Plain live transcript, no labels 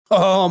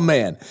Oh,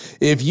 man.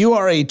 If you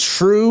are a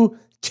true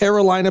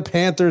Carolina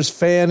Panthers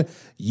fan,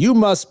 you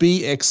must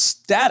be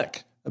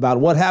ecstatic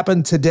about what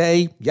happened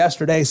today,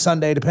 yesterday,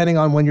 Sunday, depending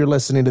on when you're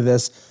listening to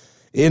this,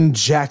 in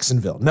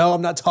Jacksonville. No,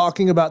 I'm not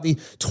talking about the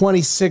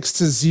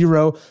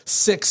 26-0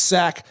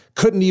 six-sack,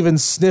 couldn't even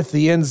sniff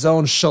the end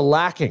zone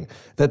shellacking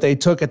that they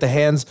took at the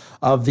hands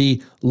of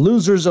the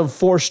losers of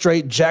 4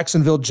 straight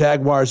Jacksonville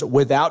Jaguars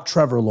without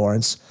Trevor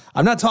Lawrence.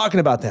 I'm not talking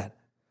about that.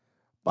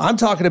 I'm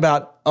talking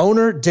about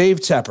owner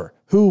Dave Tepper,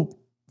 who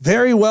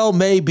very well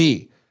may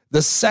be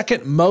the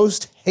second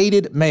most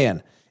hated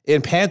man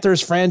in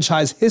Panthers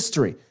franchise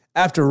history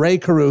after Ray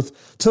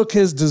Caruth took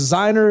his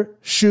designer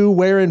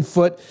shoe-wearing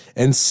foot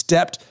and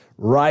stepped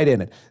right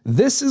in it.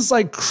 This is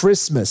like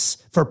Christmas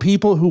for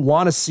people who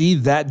want to see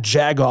that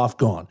jag-off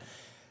gone.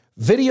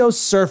 Video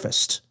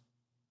surfaced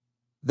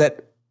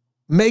that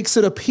makes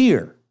it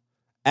appear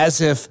as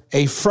if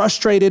a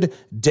frustrated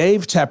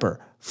Dave Tepper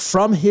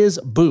from his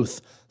booth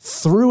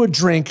threw a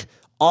drink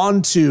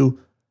onto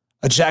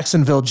a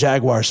Jacksonville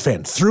Jaguars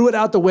fan, threw it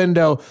out the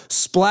window,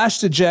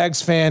 splashed a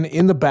Jags fan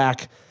in the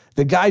back.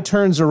 The guy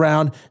turns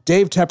around.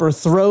 Dave Tepper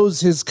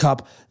throws his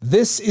cup.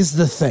 This is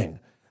the thing.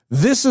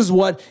 This is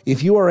what,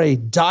 if you are a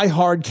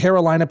diehard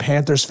Carolina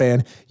Panthers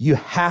fan, you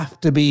have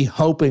to be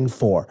hoping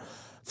for.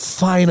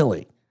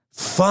 Finally,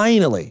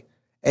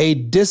 a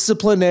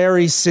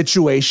disciplinary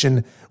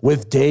situation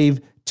with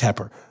Dave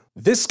Tepper.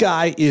 This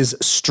guy is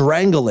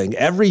strangling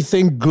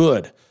everything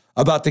good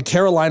about the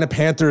Carolina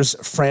Panthers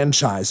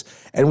franchise,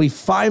 and we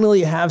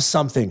finally have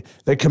something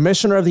the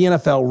commissioner of the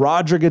NFL,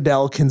 Roger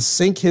Goodell, can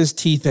sink his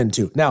teeth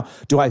into. Now,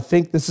 do I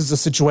think this is a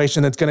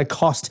situation that's going to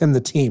cost him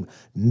the team?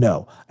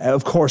 No,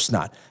 of course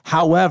not.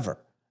 However,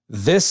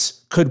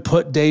 this could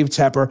put Dave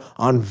Tepper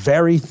on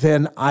very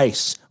thin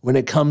ice when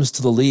it comes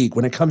to the league,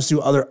 when it comes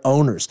to other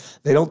owners.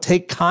 They don't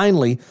take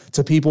kindly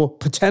to people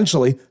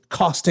potentially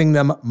costing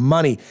them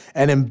money.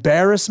 An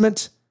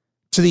embarrassment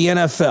to the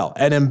NFL,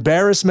 an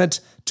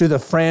embarrassment to the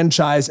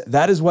franchise.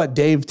 That is what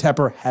Dave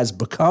Tepper has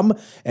become.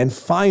 And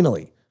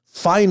finally,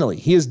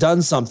 he has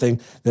done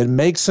something that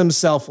makes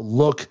himself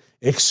look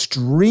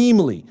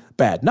extremely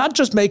bad. Not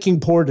just making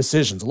poor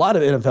decisions. A lot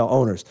of NFL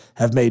owners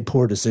have made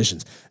poor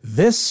decisions.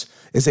 This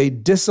is a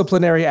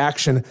disciplinary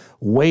action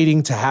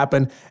waiting to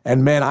happen.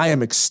 And man, I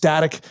am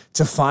ecstatic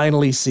to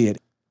finally see it.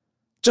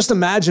 Just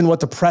imagine what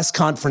the press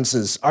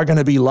conferences are going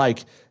to be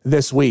like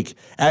this week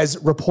as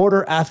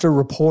reporter after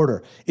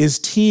reporter is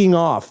teeing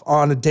off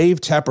on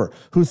Dave Tepper,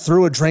 who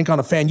threw a drink on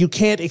a fan. You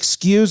can't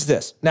excuse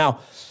this. Now,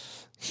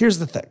 here's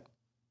the thing.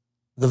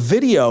 The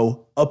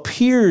video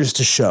appears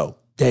to show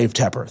Dave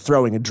Tepper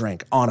throwing a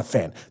drink on a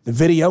fan. The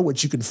video,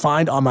 which you can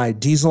find on my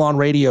Diesel on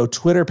Radio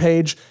Twitter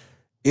page,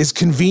 is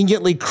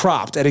conveniently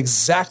cropped at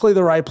exactly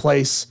the right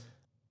place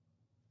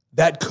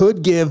that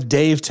could give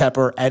Dave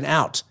Tepper an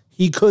out.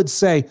 He could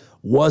say,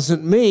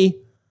 wasn't me.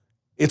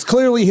 It's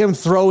clearly him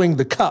throwing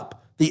the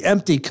cup, the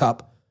empty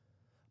cup.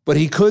 But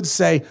he could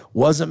say,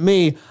 wasn't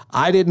me.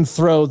 I didn't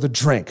throw the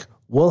drink.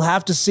 We'll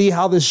have to see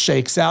how this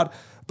shakes out.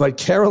 But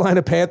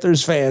Carolina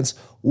Panthers fans,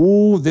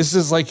 ooh, this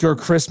is like your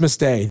Christmas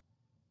day.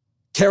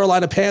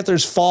 Carolina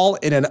Panthers fall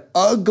in an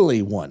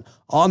ugly one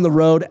on the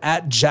road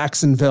at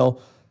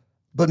Jacksonville,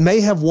 but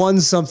may have won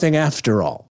something after all.